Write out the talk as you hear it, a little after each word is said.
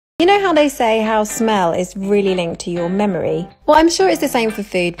You know how they say how smell is really linked to your memory? Well, I'm sure it's the same for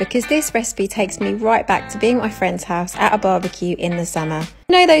food, because this recipe takes me right back to being at my friend's house at a barbecue in the summer.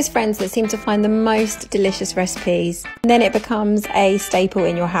 You know those friends that seem to find the most delicious recipes, and then it becomes a staple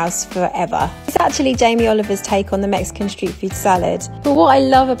in your house forever? It's actually Jamie Oliver's take on the Mexican street food salad. But what I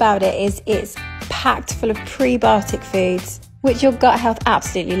love about it is it's packed full of prebiotic foods, which your gut health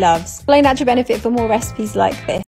absolutely loves. Well, I naturally benefit from more recipes like this.